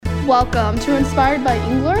Welcome to Inspired by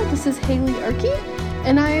Engler. This is Haley Ehrke,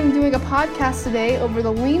 and I am doing a podcast today over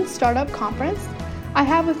the Lean Startup Conference. I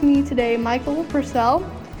have with me today Michael Purcell,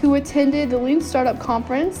 who attended the Lean Startup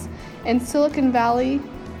Conference in Silicon Valley,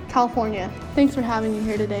 California. Thanks for having me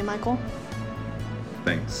here today, Michael.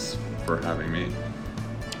 Thanks for having me.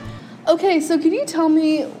 Okay, so could you tell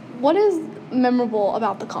me what is memorable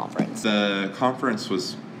about the conference? The conference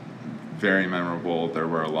was very memorable. There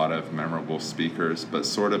were a lot of memorable speakers, but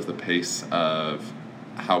sort of the pace of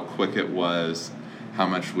how quick it was, how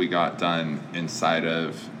much we got done inside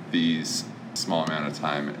of these small amount of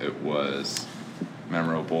time, it was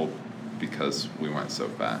memorable because we went so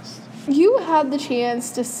fast. You had the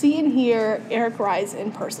chance to see and hear Ehrke rise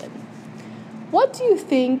in person. What do you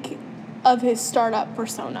think of his startup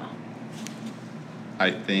persona?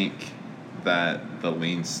 I think that the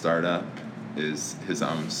Lean Startup is his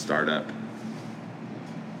own startup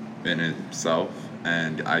in itself,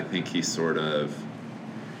 and I think he sort of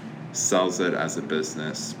sells it as a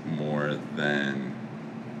business more than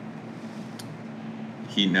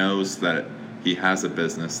he knows that he has a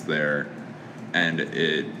business there, and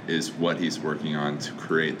it is what he's working on to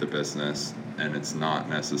create the business, and it's not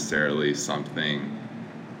necessarily something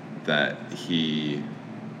that he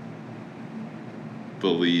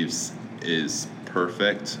believes is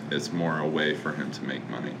perfect. It's more a way for him to make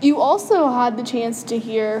money. You also had the chance to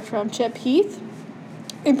hear from Chip Heath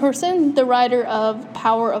in person, the writer of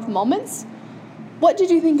Power of Moments. What did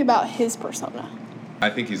you think about his persona? I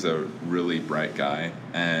think he's a really bright guy,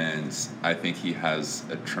 and I think he has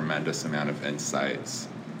a tremendous amount of insights.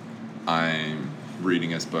 I'm reading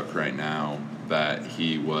his book right now that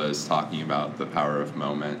he was talking about the power of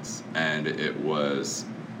moments, and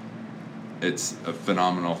it's a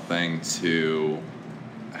phenomenal thing to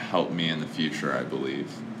help me in the future, I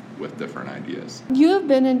believe, with different ideas. You have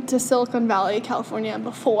been into Silicon Valley, California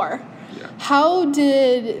before. Yeah. How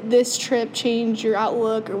did this trip change your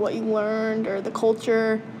outlook or what you learned or the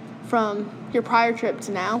culture from your prior trip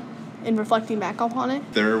to now in reflecting back upon it?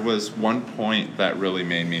 There was one point that really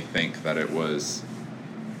made me think that it was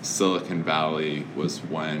Silicon Valley was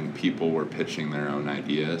when people were pitching their own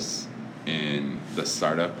ideas in the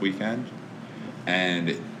startup weekend.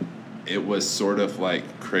 And it was sort of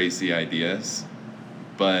like crazy ideas,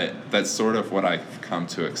 but that's sort of what I've come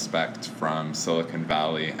to expect from Silicon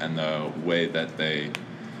Valley and the way that they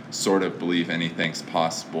sort of believe anything's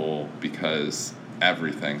possible because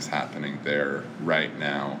everything's happening there right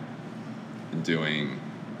now, doing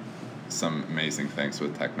some amazing things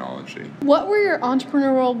with technology. What were your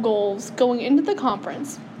entrepreneurial goals going into the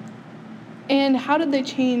conference? And how did they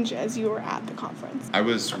change as you were at the conference? I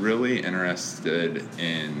was really interested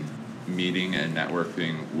in meeting and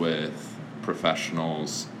networking with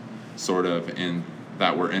professionals sort of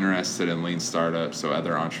that were interested in lean startups, so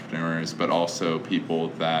other entrepreneurs, but also people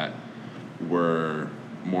that were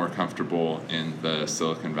more comfortable in the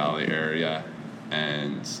Silicon Valley area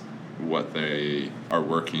and what they are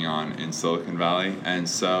working on in Silicon Valley. And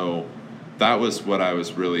so that was what I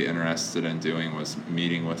was really interested in doing, was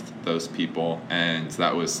meeting with those people, and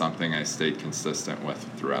that was something I stayed consistent with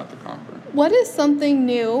throughout the conference. What is something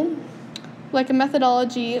new, like a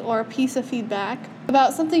methodology or a piece of feedback,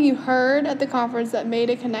 about something you heard at the conference that made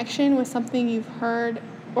a connection with something you've heard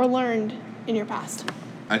or learned in your past?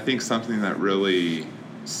 I think something that really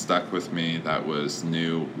stuck with me that was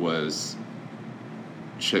new was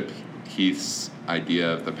Chip Heath's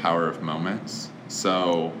idea of the power of moments.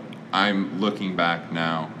 So I'm looking back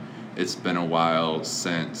now, it's been a while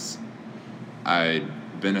since I'd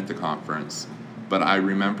been at the conference, but I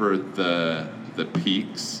remember the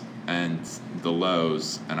peaks and the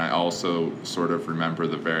lows, and I also sort of remember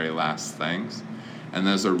the very last things. And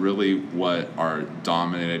those are really what are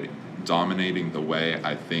dominating the way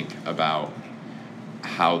I think about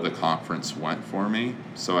how the conference went for me.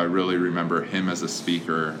 So I really remember him as a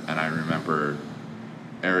speaker, and I remember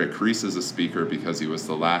Ehrke as a speaker because he was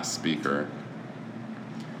the last speaker.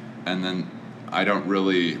 And then I don't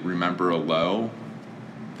really remember a low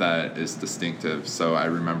that is distinctive, so I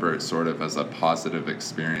remember it sort of as a positive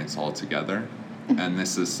experience altogether. And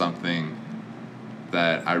this is something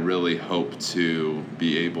that I really hope to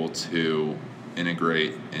be able to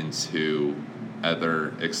integrate into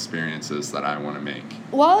other experiences that I want to make.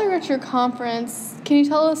 While you're at your conference, can you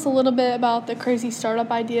tell us a little bit about the crazy startup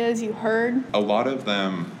ideas you heard? A lot of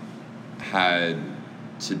them had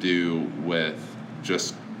to do with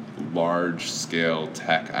just large-scale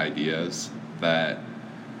tech ideas that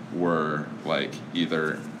were like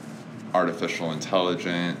either artificial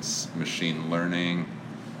intelligence, machine learning,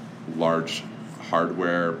 large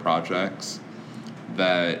hardware projects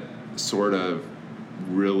that sort of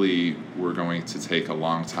really were going to take a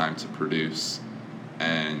long time to produce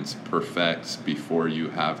and perfect before you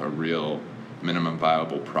have a real minimum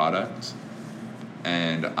viable product.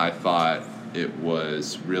 And I thought it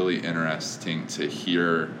was really interesting to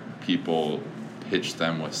hear people pitch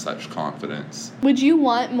them with such confidence. Would you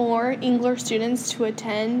want more Engler students to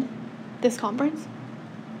attend this conference?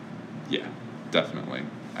 Yeah, definitely.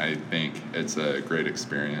 I think it's a great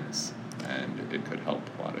experience and it could help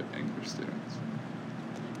a lot of English students.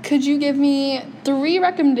 Could you give me 3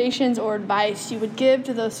 recommendations or advice you would give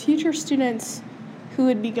to those future students who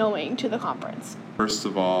would be going to the conference? First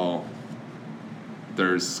of all,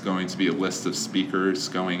 there's going to be a list of speakers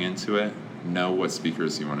going into it. Know what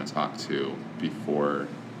speakers you want to talk to before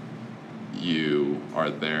you are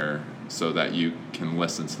there so that you can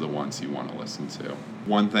listen to the ones you want to listen to.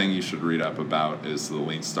 One thing you should read up about is the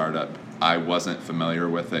Lean Startup. I wasn't familiar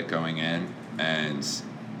with it going in, and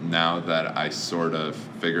now that I sort of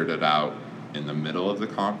figured it out in the middle of the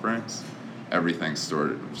conference, everything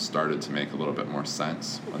started to make a little bit more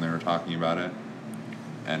sense when they were talking about it.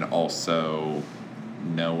 And also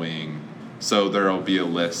knowing, so there will be a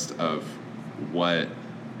list of what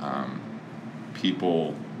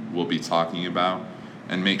people will be talking about,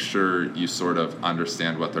 and make sure you sort of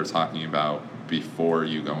understand what they're talking about before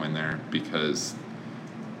you go in there, because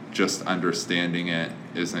just understanding it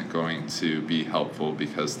isn't going to be helpful,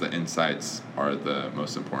 because the insights are the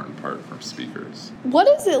most important part from speakers. What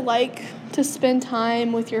is it like to spend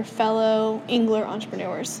time with your fellow Engler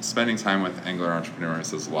entrepreneurs? Spending time with Engler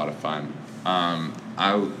entrepreneurs is a lot of fun.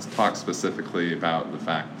 I'll talk specifically about the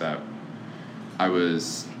fact that I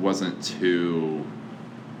wasn't too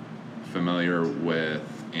familiar with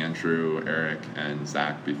Andrew, Ehrke, and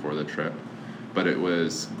Zach before the trip, but it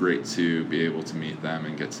was great to be able to meet them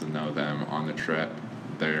and get to know them on the trip.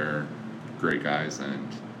 They're great guys, and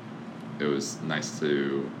it was nice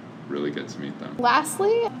to really get to meet them.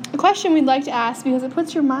 Lastly, a question we'd like to ask because it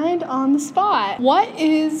puts your mind on the spot. What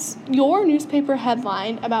is your newspaper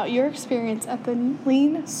headline about your experience at the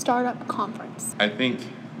Lean Startup Conference? I think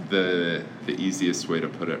the easiest way to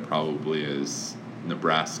put it probably is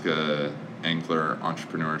Nebraska Engler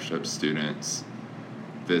entrepreneurship students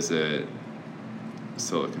visit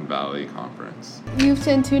Silicon Valley Conference. You've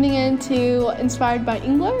been tuning in to Inspired by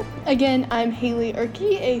Engler. Again, I'm Haley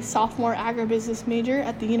Ehrke, a sophomore agribusiness major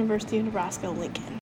at the University of Nebraska, Lincoln.